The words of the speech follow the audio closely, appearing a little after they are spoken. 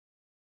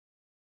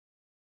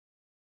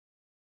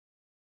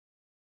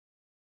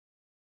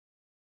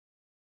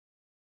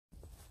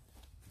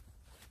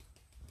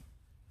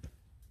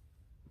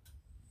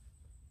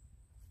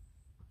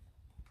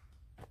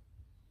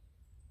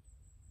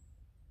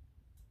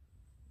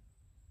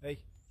Hey,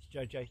 it's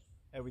JJ.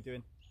 How are we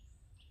doing?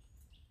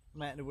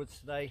 I'm out in the woods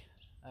today.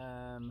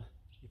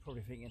 You're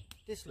probably thinking,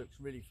 this looks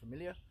really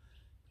familiar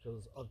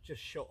because I've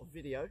just shot a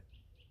video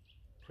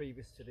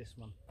previous to this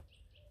one.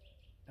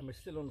 And we're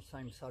still on the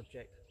same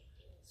subject.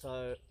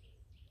 So,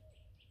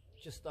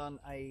 just done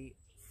a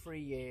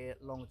 3-year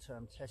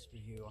long-term test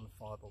review on the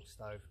Firebox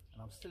stove.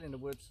 And I'm still in the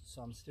woods,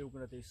 so I'm still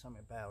going to do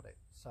something about it.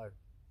 So,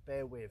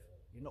 bear with.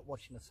 You're not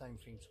watching the same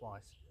thing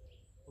twice.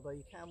 Although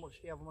you can watch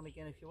the other one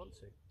again if you want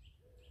to.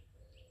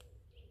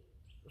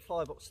 The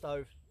Firebox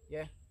stove,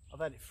 yeah, I've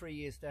had it 3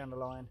 years down the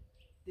line.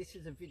 This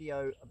is a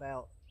video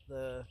about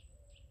the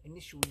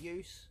initial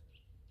use,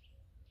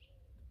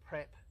 the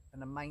prep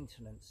and the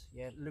maintenance,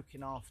 yeah,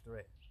 looking after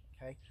it,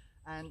 okay.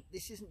 And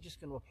this isn't just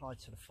going to apply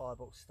to the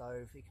Firebox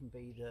stove. It can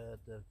be the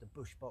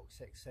Bushbox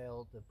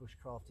XL, the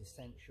Bushcraft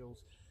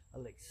Essentials, a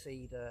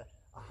Lexida,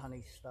 a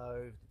Honey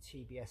stove, the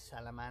TBS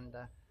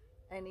Salamander,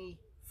 any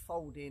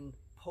folding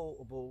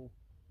portable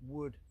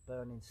wood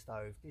burning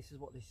stove. This is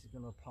what this is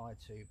going to apply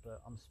to,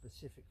 but I'm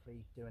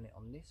specifically doing it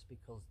on this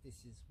because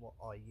this is what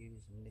I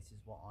use and this is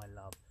what I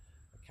love.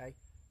 Okay,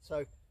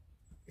 so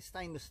it's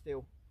stainless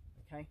steel,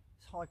 okay,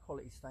 it's high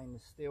quality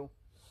stainless steel.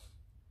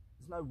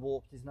 There's no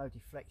warp, there's no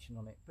deflection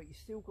on it, but you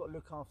still got to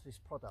look after this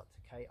product.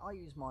 Okay, I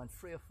use mine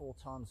 3 or 4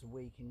 times a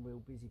week in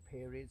real busy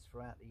periods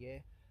throughout the year.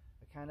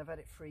 Okay, and I've had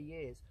it 3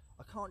 years.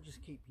 I can't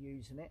just keep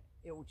using it,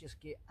 it will just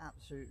get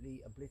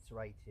absolutely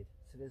obliterated.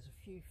 So there's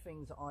a few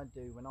things that I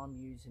do when I'm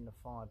using the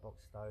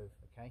Firebox stove.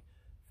 Okay,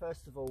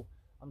 first of all,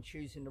 I'm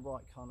choosing the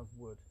right kind of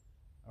wood.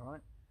 All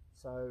right,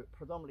 so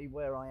predominantly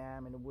where I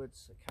am in the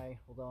woods, okay,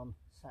 although I'm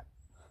sat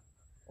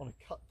on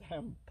a cut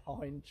down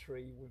pine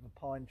tree with a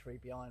pine tree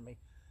behind me,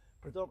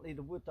 predominantly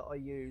the wood that I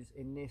use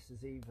in this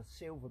is either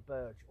silver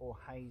birch or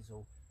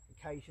hazel,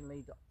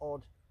 occasionally the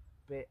odd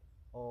bit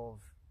of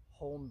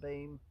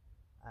hornbeam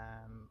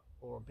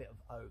or a bit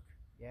of oak,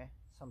 yeah,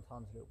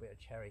 sometimes a little bit of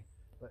cherry,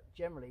 but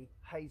generally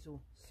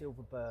hazel,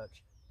 silver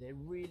birch. They're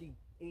really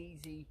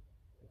easy,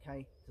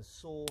 okay, to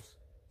source,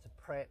 to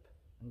prep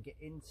and get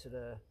into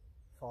the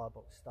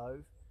Firebox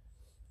stove.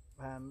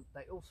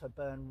 They also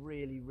burn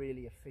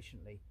really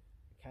efficiently.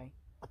 Okay,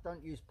 I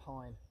don't use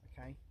pine.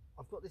 Okay,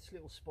 I've got this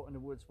little spot in the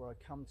woods where I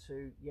come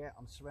to, yeah,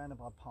 I'm surrounded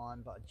by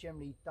pine, but I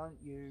generally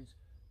don't use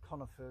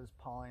conifers,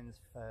 pines,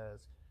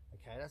 firs.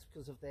 Okay, that's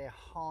because of their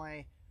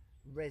high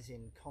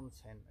resin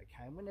content.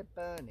 Okay, and when they're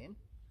burning,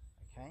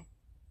 okay,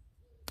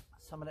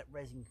 some of that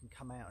resin can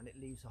come out and it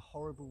leaves a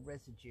horrible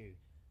residue.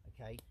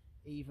 Okay,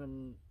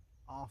 even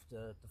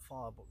after the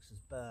Firebox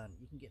is burnt,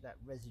 you can get that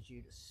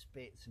residue that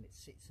spits and it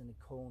sits in the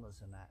corners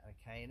and that.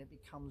 Okay, and it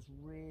becomes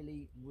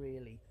really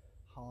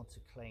hard to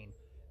clean.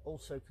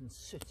 Also can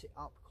soot it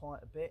up quite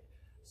a bit,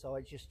 so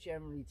I just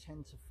generally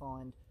tend to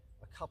find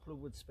a couple of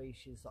wood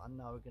species that I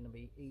know are going to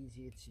be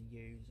easier to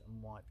use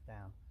and wipe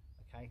down.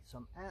 Okay, so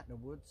I'm out in the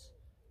woods.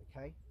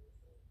 Okay,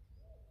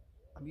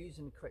 I'm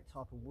using the correct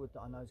type of wood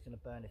that I know is going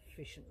to burn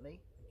efficiently.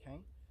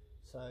 Okay,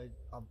 so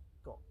I've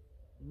got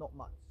not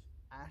much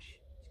ash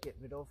to get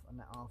rid of and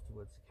that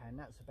afterwards. Okay, and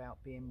that's about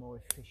being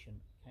more efficient.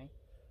 Okay,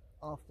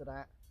 after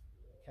that,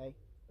 okay,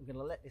 I'm going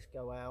to let this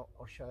go out.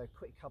 I'll show a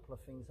quick couple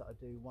of things that I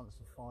do once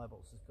the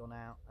Firebox has gone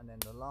out, and then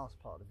the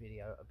last part of the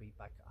video I'll be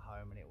back at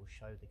home and it will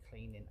show the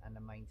cleaning and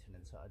the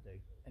maintenance that I do.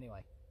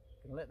 Anyway,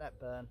 I'm going to let that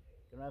burn,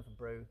 going to have a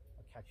brew.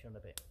 I'll catch you in a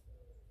bit.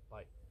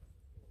 Bye.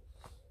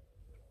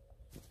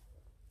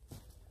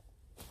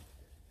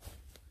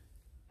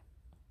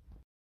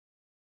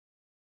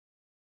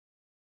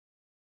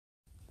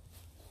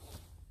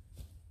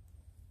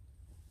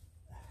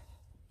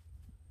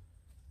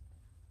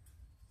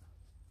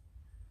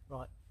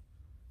 Right,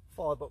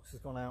 Firebox has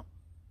gone out.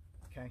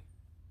 Okay,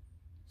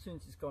 as soon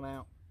as it's gone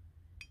out,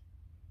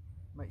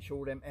 make sure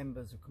all them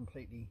embers have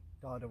completely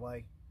died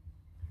away.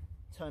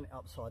 Turn it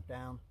upside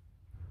down.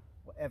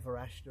 Whatever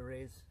ash there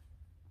is,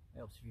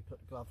 helps if you put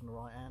the glove in the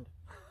right hand.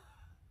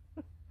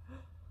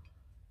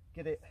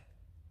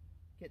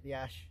 Get the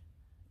ash,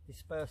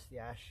 disperse the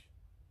ash,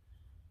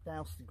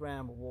 douse the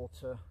ground with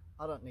water.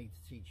 I don't need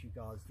to teach you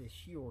guys this,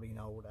 you already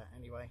know all that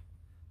anyway.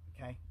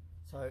 Okay,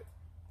 so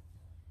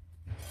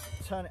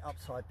turn it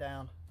upside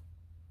down,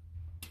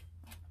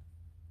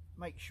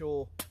 make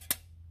sure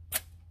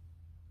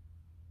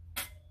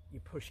you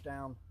push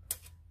down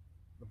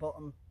the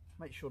bottom,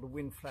 make sure the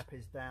wind flap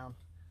is down,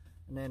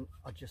 and then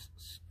I just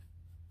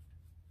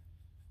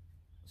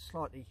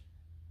slightly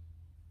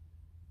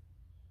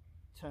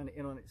turn it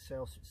in on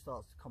itself so it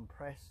starts to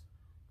compress,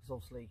 because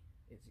obviously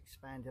it's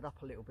expanded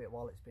up a little bit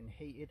while it's been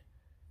heated.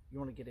 You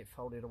want to get it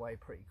folded away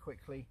pretty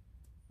quickly.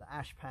 The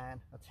ash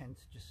pan, I tend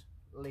to just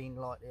lean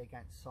lightly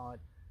against the side,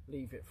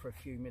 leave it for a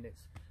few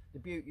minutes. The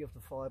beauty of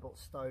the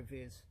Firebox stove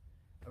is,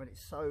 I mean,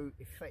 it's so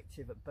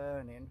effective at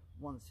burning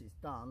once it's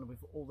done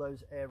with all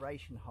those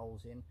aeration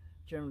holes in,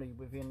 generally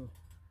within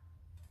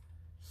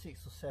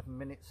 6 or 7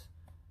 minutes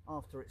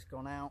after it's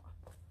gone out,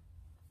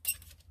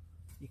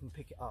 you can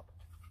pick it up.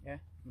 Yeah,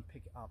 you can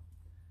pick it up.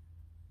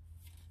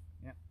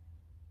 Yeah,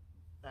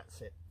 that's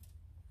it.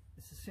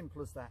 It's as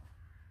simple as that.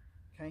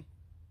 Okay,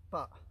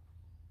 but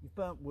you've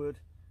burnt wood,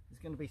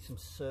 there's going to be some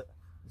soot,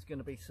 there's going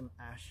to be some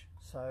ash,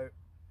 so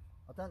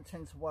I don't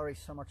tend to worry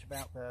so much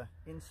about the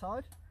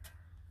inside.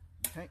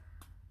 Okay,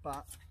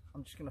 but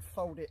I'm just going to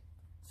fold it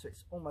so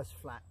it's almost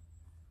flat.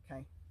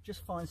 Okay,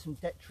 just find some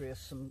detritus,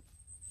 some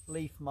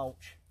leaf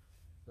mulch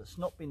that's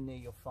not been near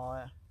your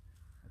fire.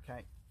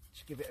 Okay,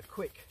 just give it a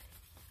quick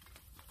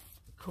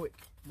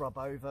rub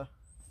over,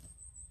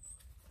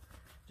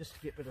 just to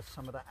get rid of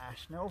some of that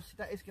ash. Now obviously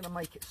that is going to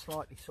make it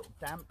slightly sort of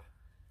damp,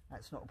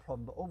 that's not a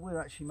problem, but all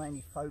we're actually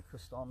mainly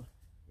focused on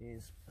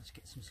is, let's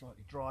get some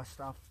slightly dry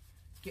stuff,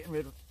 getting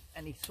rid of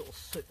any sort of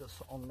soot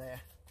that's on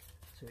there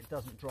so it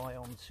doesn't dry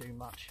on too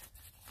much.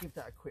 Give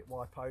that a quick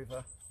wipe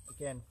over,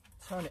 again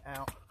turn it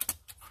out,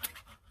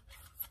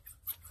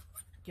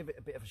 give it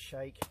a bit of a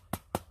shake.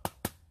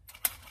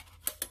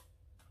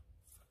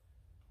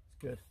 It's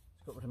good,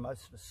 it's got rid of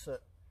most of the soot.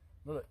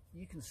 Look,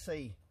 you can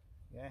see,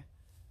 yeah,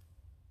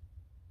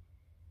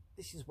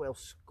 this is well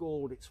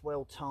scored, it's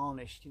well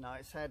tarnished, you know,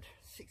 it's had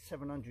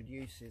 600-700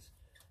 uses.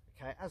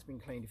 Okay, it has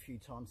been cleaned a few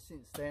times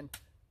since then,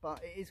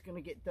 but it is going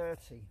to get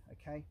dirty.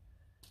 Okay,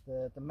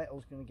 the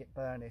metal's going to get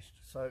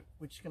burnished, so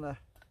we're just going to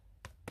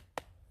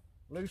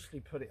loosely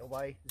put it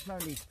away. There's no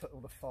need to put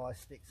all the fire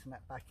sticks and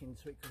that back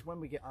into it, because when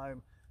we get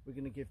home we're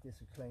going to give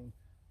this a clean.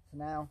 So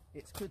now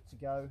it's good to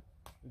go.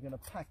 We're going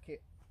to pack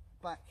it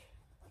back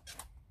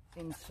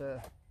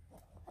into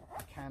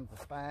a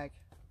canvas bag.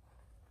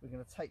 We're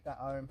going to take that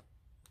home,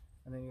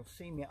 and then you'll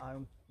see me at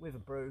home with a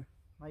brew,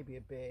 maybe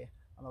a beer,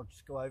 and I'll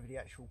just go over the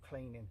actual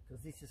cleaning,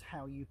 because this is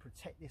how you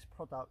protect this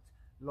product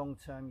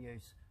long-term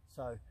use.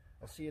 So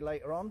I'll see you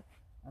later on,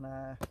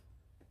 and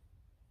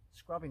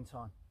scrubbing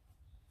time.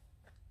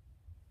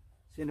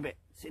 See you in a bit,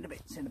 see you in a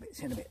bit, see you in a bit,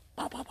 see you in a bit.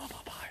 Bye, bye, bye,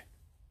 bye, bye.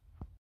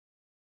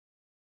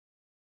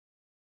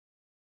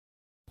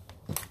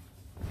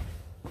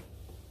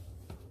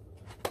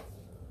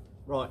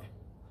 Right,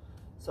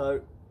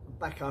 so I'm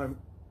back home.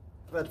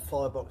 I've had a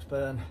firebox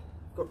burn,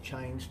 got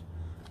changed,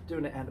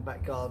 doing it out the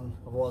back garden,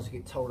 otherwise I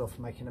get told off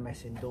for making a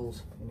mess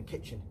indoors in the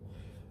kitchen.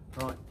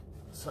 Right,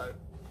 so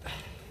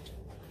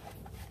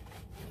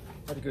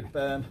had a good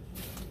burn.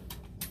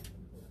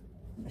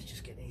 Let's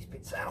just get these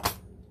bits out,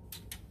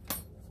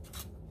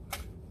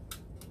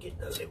 get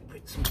the little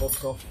bits and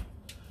bobs off.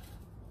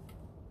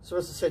 So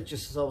as I said,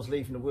 just as I was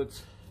leaving the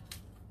woods,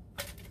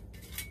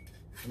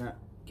 now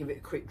give it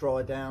a quick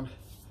dry down,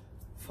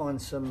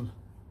 find some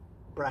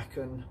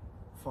bracken,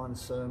 find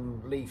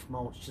some leaf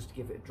mulch just to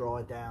give it a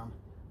dry down,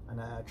 and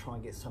try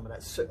and get some of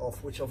that soot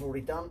off, which I've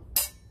already done.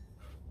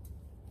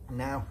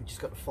 Now we just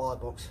got the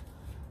firebox.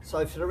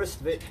 So for the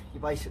rest of it,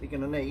 you're basically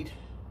going to need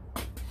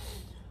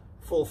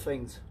 4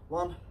 things.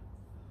 1,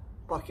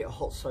 bucket of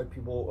hot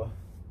soapy water.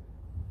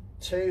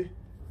 2,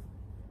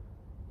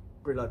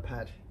 Brillo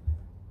pad.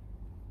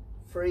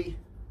 3,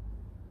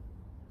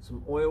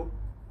 some oil,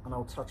 and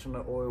I'll touch on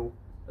the oil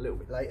a little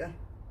bit later.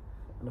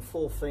 And the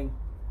 4th thing,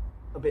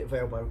 a bit of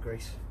elbow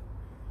grease.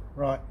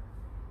 Right,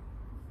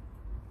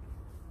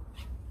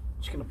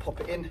 just going to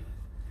pop it in.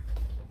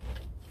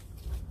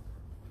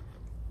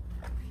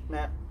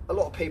 Now, a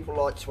lot of people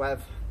like to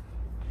have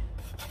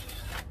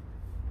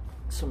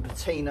some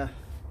patina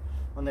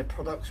on their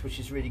products, which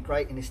is really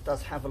great, and this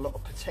does have a lot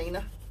of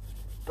patina,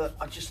 but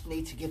I just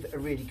need to give it a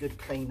really good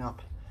clean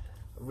up,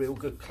 a real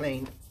good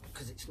clean,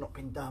 because it's not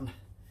been done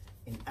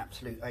in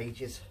absolute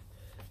ages.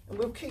 And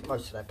we'll keep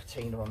most of that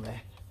patina on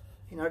there.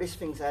 You know, this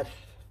thing's had,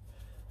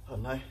 I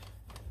don't know,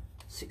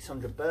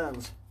 600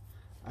 burns,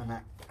 and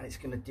it's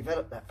going to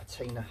develop that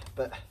patina,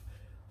 but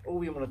all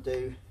we want to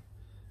do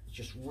is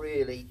just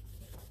really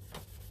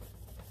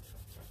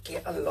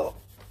get a lot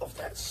of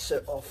that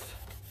soot off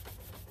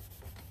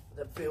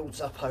that builds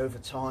up over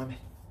time,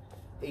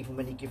 even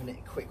when you're giving it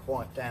a quick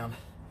wipe down.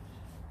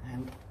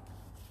 And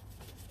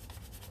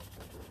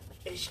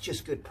it's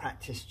just good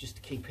practice just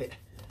to keep it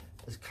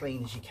as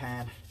clean as you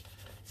can,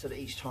 so that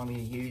each time you're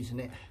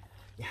using it,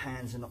 your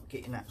hands are not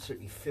getting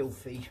absolutely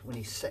filthy when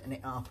you're setting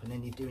it up and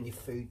then you're doing your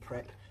food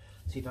prep,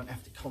 so you don't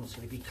have to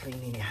constantly be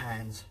cleaning your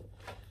hands.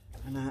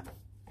 And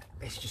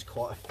it's just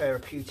quite a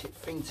therapeutic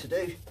thing to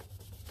do.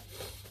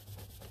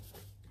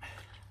 Now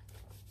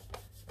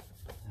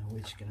we're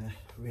just going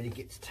to really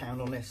get to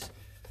town on this,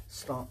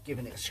 start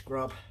giving it a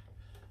scrub.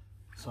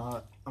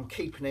 So I'm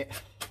keeping it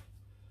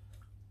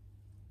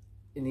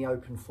in the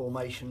open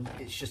formation,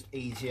 it's just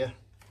easier.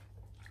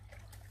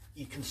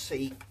 You can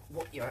see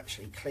what you're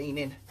actually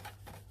cleaning.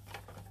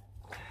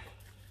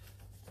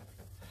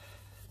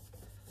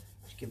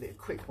 Just give it a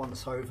quick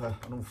once over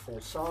on all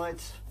 4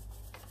 sides.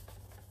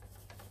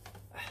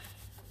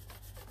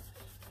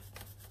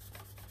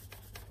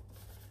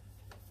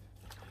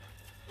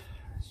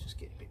 Let's just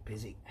get a bit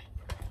busy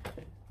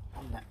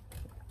on that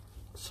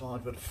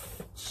side with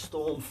a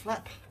storm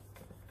flap.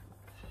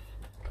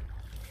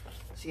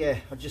 So yeah,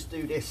 I just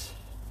do this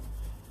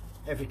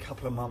every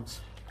couple of months,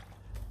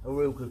 a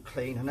real good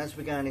clean. And as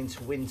we're going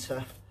into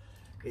winter,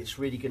 it's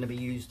really going to be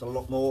used a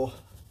lot more,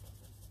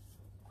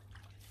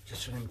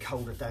 just for them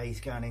colder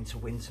days going into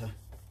winter.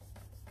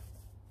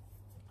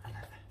 And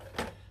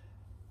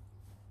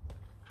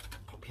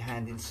pop your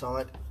hand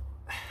inside,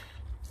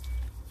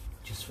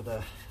 just for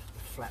the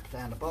flap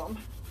down the bottom.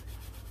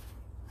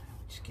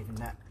 Just giving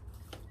that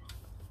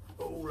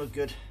all a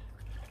good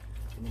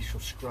initial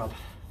scrub.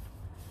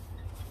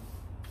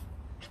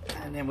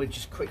 And then we'll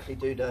just quickly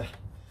do the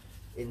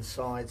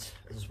insides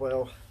as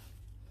well.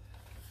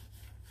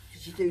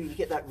 Because you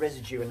get that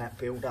residue and that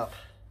build up.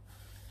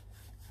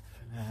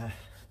 And,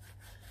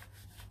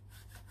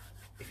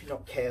 if you're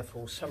not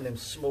careful, some of them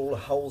smaller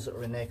holes that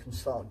are in there can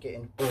start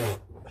getting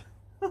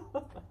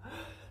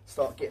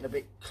a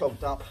bit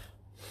clogged up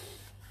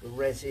with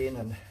resin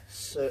and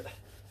soot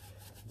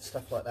and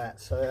stuff like that.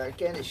 So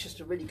again, it's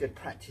just a really good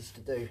practice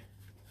to do.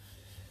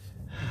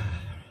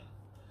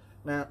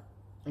 Now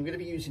I'm going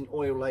to be using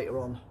oil later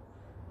on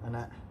and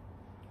that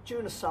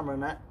during the summer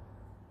and that,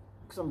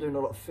 because I'm doing a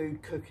lot of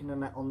food cooking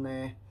and that on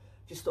there,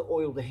 just to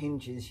oil the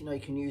hinges. You know, you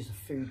can use a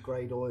food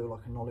grade oil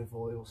like an olive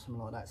oil or something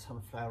like that,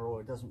 sunflower oil,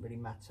 it doesn't really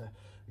matter.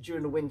 But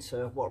during the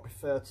winter, what I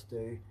prefer to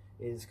do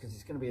is, because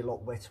it's going to be a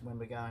lot wetter when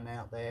we're going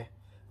out there,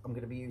 I'm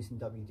going to be using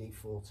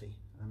WD-40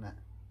 and that.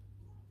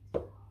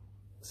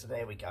 So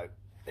there we go,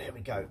 there we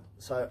go.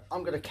 So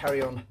I'm going to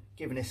carry on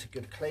giving this a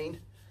good clean,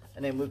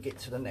 and then we'll get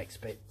to the next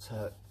bit.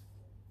 So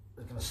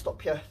we're going to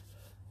stop here,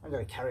 I'm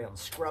going to carry on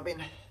scrubbing,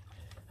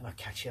 and I'll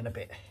catch you in a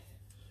bit.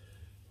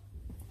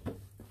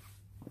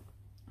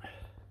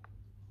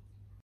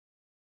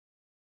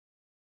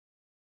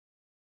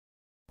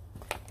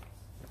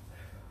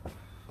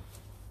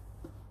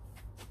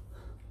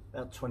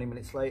 About 20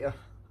 minutes later,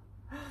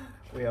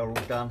 we are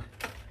all done.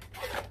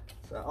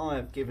 So I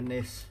have given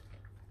this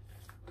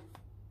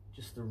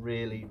just a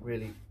really,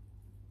 really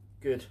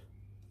good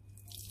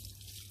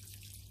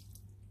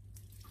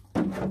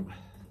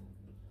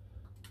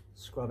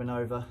scrubbing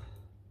over.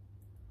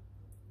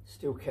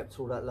 Still kept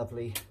all that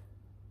lovely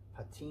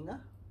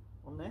patina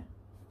on there.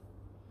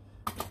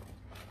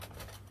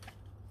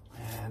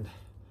 And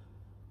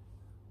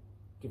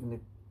giving the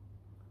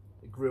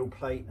grill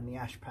plate and the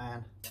ash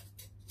pan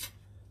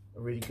a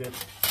really good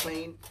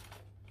clean,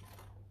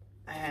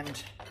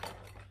 and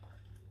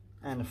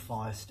the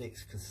fire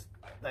sticks, because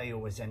they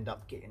always end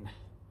up getting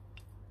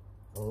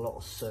a lot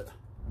of soot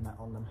and that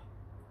on them.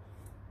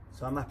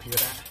 So I'm happy with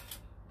that.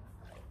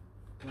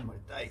 Oh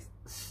my days,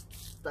 the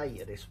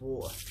state of this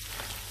water,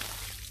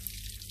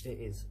 it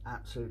is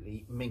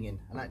absolutely minging,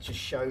 and that just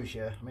shows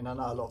you, I mean, I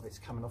know a lot of it's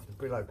coming off the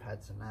Brillo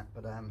pads and that,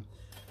 but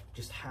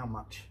just how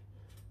much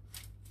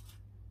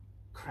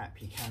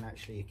crap you can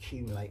actually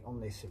accumulate on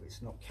this if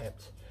it's not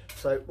kept.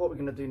 So what we're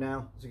going to do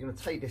now is we're going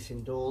to take this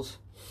indoors,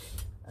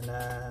 and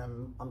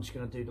I'm just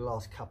going to do the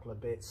last couple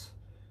of bits,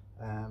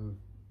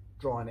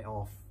 drying it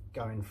off,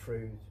 going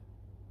through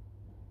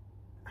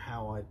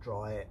how I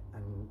dry it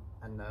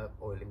and the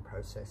oiling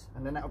process,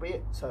 and then that'll be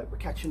it. So we'll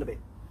catch you in a bit.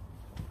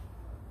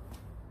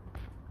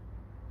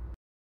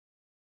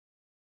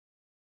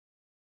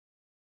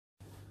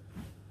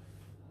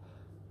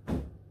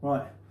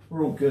 Right,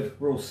 we're all good,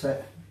 we're all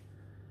set.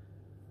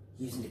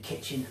 Using the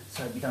kitchen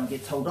so we don't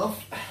get told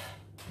off.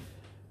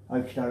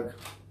 Okie doke.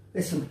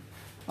 Listen,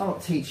 I'm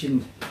not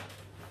teaching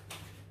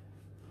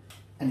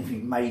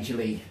anything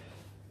majorly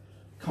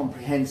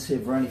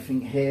comprehensive or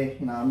anything here.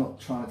 You know, I'm not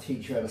trying to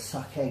teach you how to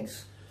suck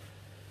eggs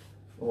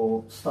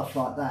or stuff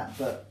like that,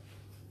 but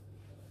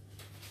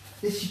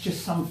this is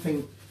just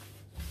something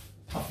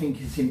I think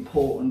is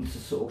important to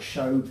sort of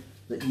show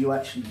that you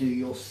actually do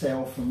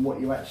yourself and what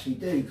you actually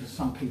do, because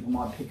some people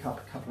might pick up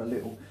a couple of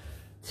little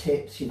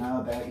tips, you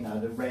know, about, you know,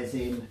 the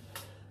resin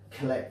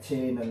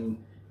collecting and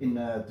in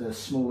the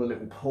smaller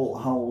little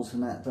portholes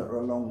and that are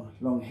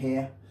along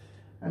here,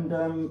 and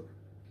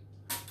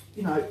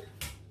you know,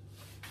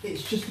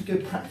 it's just a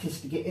good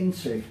practice to get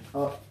into.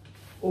 I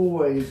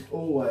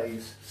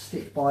always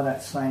stick by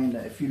that saying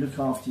that if you look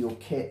after your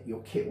kit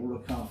will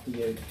look after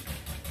you.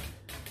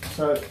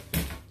 So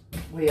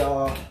we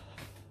are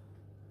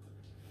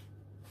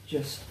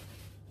just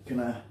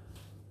gonna,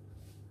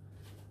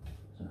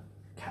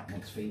 cat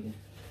next feeding,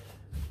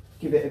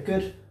 give it a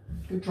good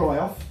dry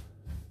off,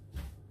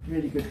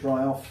 really good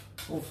dry off,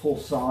 all four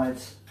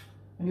sides,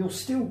 and you'll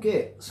still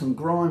get some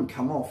grime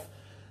come off.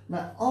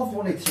 Now I've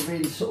wanted to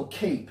really sort of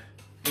keep,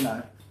 you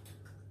know,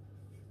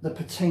 the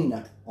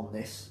patina on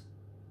this.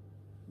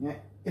 Yeah,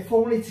 if I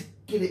wanted to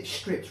get it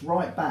stripped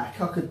right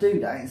back, I could do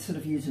that. Instead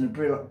of using a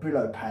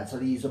Brillo pads,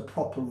 I'd use a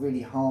proper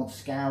really hard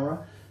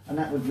scourer, and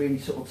that would really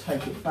sort of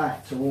take it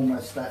back to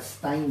almost that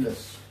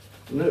stainless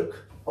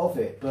look of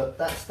it. But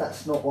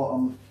that's not what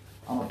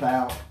I'm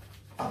about.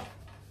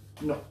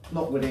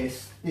 Not with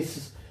this. This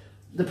is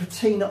the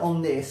patina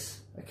on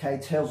this, okay,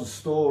 tells a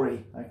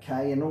story,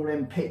 okay, and all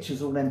them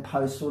pictures, all them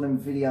posts, all them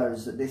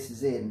videos that this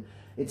is in,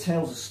 it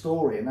tells a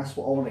story, and that's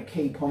what I want to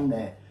keep on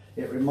there.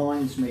 It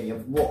reminds me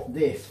of what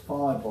this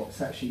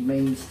Firebox actually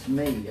means to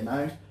me, you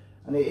know,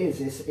 and it is,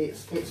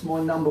 it's my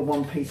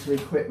 #1 piece of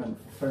equipment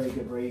for very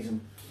good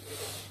reason.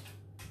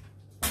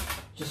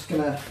 Just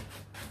gonna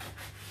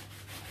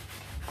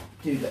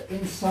do the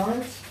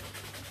insides.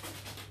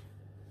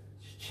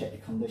 Check the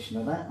condition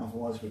of that,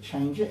 otherwise we'll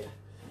change it.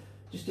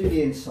 Just do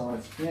the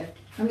insides, yeah.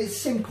 And it's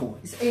simple,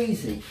 it's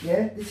easy,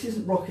 yeah. This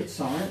isn't rocket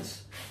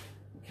science,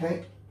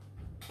 okay.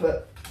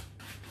 but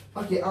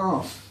I get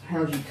asked,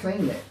 how do you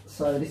clean it?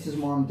 So this is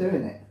why I'm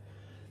doing it.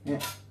 Yeah,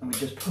 and we're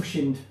just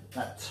pushing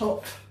that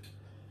top,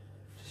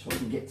 just so I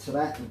can get to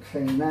that and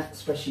clean that,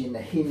 especially in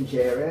the hinge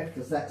area,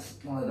 because that's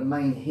one of the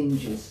main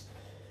hinges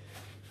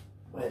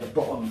where the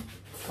bottom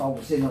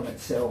folds in on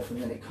itself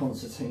and then it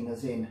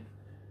concertinas in.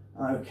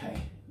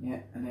 Okay, yeah,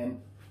 and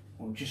then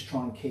we'll just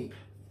try and keep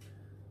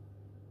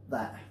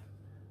that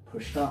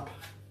pushed up.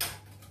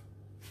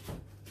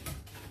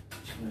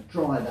 Just going to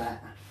dry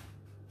that.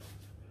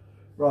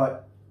 Right,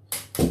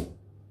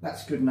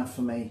 that's good enough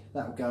for me.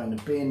 That will go in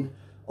the bin.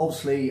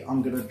 Obviously,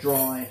 I'm going to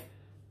dry,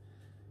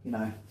 you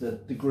know,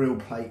 the grill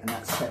plate and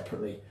that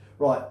separately.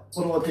 Right,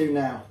 what do I do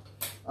now?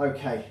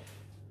 Okay.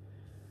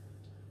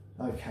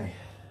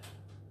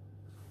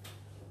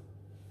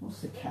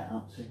 What's the cat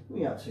up to? What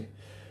are you up to?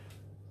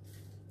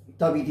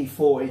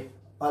 WD-40.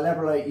 I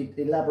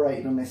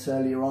elaborated on this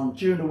earlier on.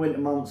 During the winter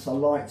months, I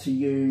like to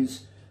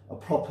use a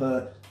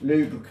proper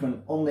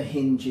lubricant on the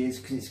hinges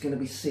because it's going to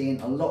be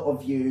seeing a lot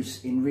of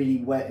use in really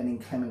wet and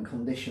inclement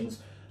conditions.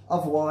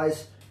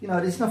 Otherwise, you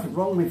know, there's nothing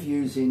wrong with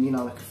using, you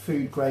know, like a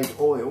food grade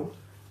oil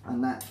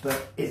and that,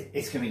 but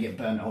it's going to get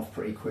burnt off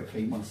pretty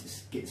quickly once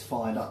it gets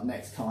fired up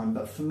next time.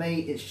 But for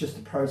me, it's just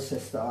a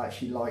process that I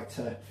actually like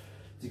to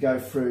go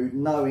through,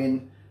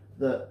 knowing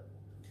that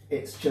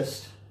it's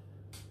just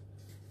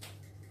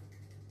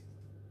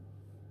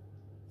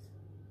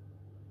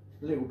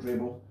a little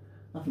dribble,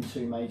 nothing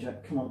too major.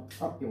 Come on,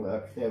 up your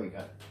work. There we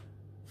go.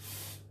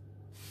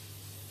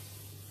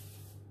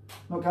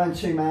 Not going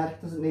too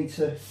mad, doesn't need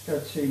to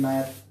go too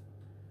mad.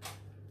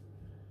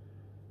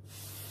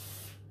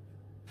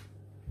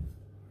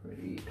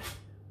 3,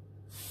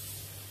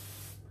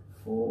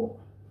 4.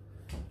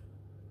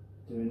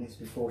 Doing this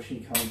before she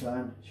comes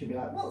home. She'll be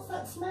like, what's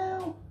that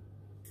smell?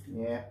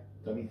 Yeah,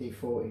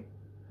 WD-40.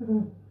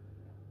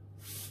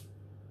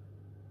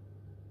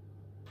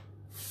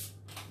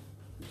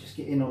 Just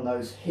get in on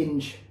those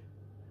hinge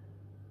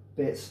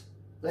bits.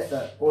 Let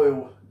that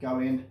oil go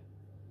in.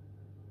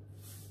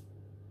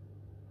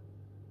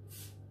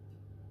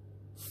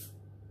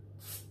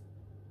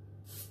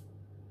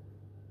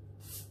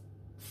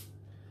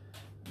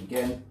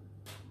 Again,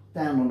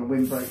 down on the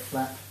windbreak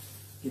flap,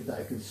 give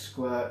that a good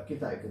squirt, give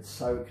that a good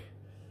soak.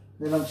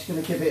 Then I'm just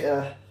going to give it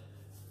a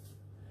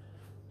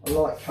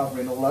light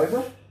covering all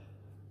over.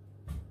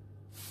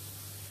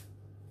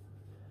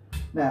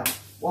 Now,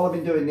 while I've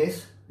been doing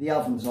this, the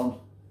oven's on.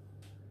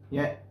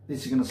 Yeah,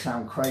 this is going to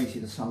sound crazy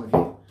to some of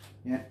you.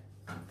 Yeah,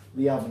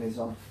 the oven is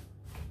on.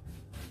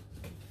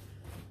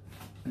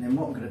 And then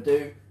what I'm going to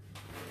do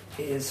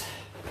is,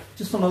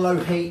 just on a low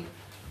heat,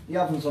 the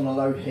oven's on a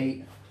low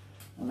heat,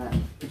 and that,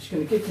 I'm just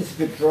going to give this a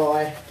good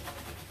dry.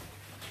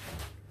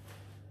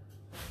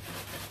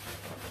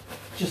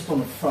 Just on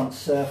the front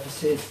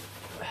surfaces.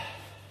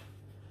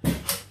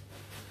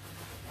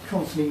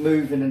 Constantly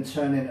moving and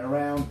turning it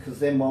around, because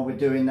then while we're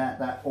doing that,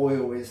 that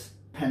oil is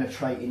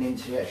penetrating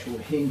into the actual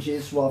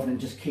hinges rather than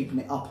just keeping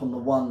it up on the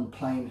one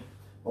plane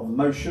of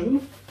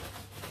motion.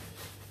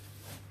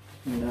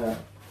 In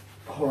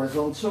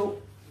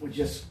horizontal, we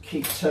just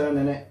keep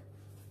turning it,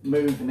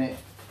 moving it,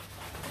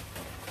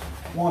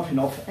 wiping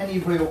off any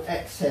real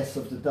excess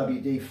of the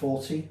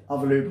WD-40.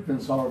 Other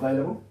lubricants are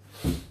available.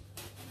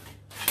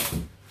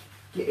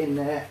 Get in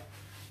there,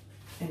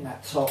 in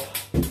that top,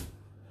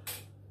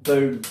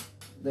 boom,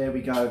 there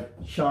we go,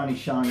 shiny,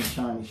 shiny,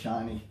 shiny,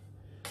 shiny,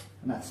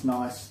 and that's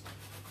nice.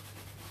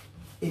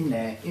 In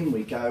there, in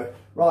we go.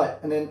 Right,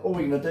 and then all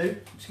we're going to do,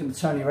 I'm just going to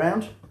turn you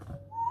around.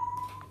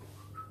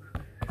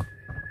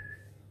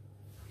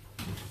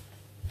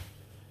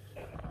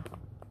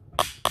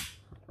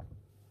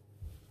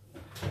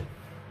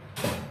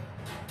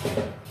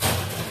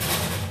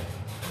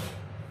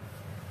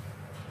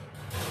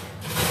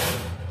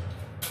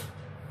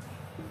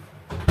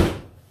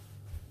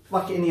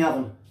 Whack it in the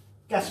oven.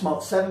 Gas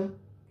mark 7,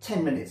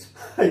 10 minutes.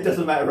 It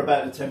doesn't matter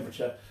about the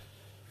temperature.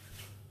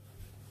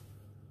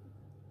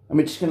 And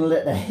we're just going to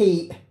let the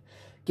heat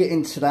get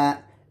into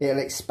that. It'll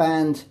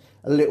expand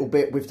a little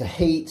bit with the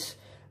heat,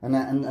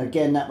 and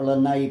again that will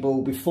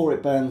enable, before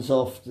it burns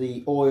off,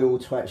 the oil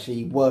to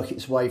actually work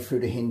its way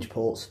through the hinge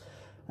ports.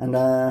 And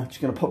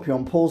just going to pop you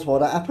on pause while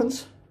that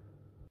happens.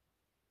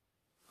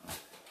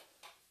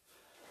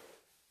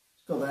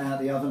 Got that out of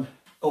the oven.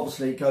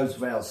 Obviously it goes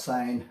without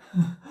saying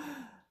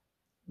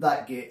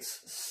that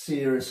gets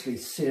seriously,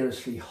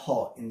 seriously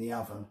hot in the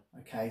oven,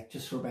 okay,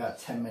 just for about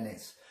 10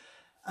 minutes.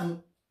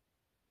 And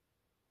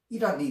you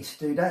don't need to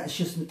do that, it's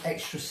just an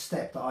extra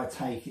step that I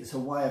take. It's a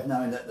way of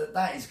knowing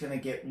that is going to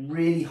get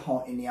really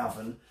hot in the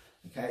oven,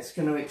 okay, it's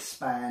going to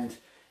expand.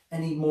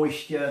 Any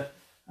moisture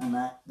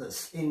and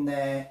that's in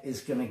there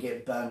is going to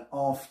get burnt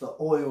off, the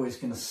oil is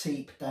going to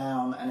seep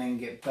down and then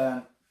get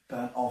burnt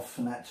off,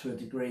 and that to a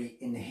degree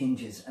in the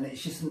hinges. And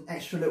it's just an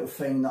extra little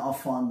thing that I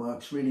find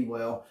works really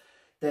well.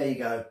 There you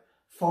go,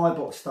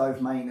 Firebox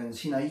stove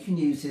maintenance. You know, you can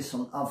use this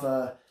on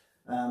other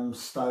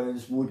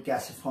stoves, wood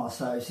gasifier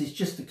stoves. It's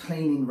just a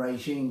cleaning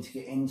regime to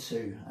get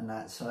into and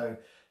that. So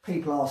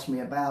people ask me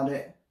about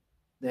it.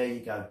 There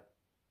you go.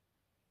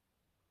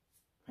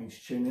 Thanks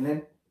for tuning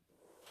in.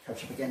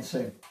 Catch up again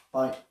soon.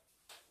 Bye.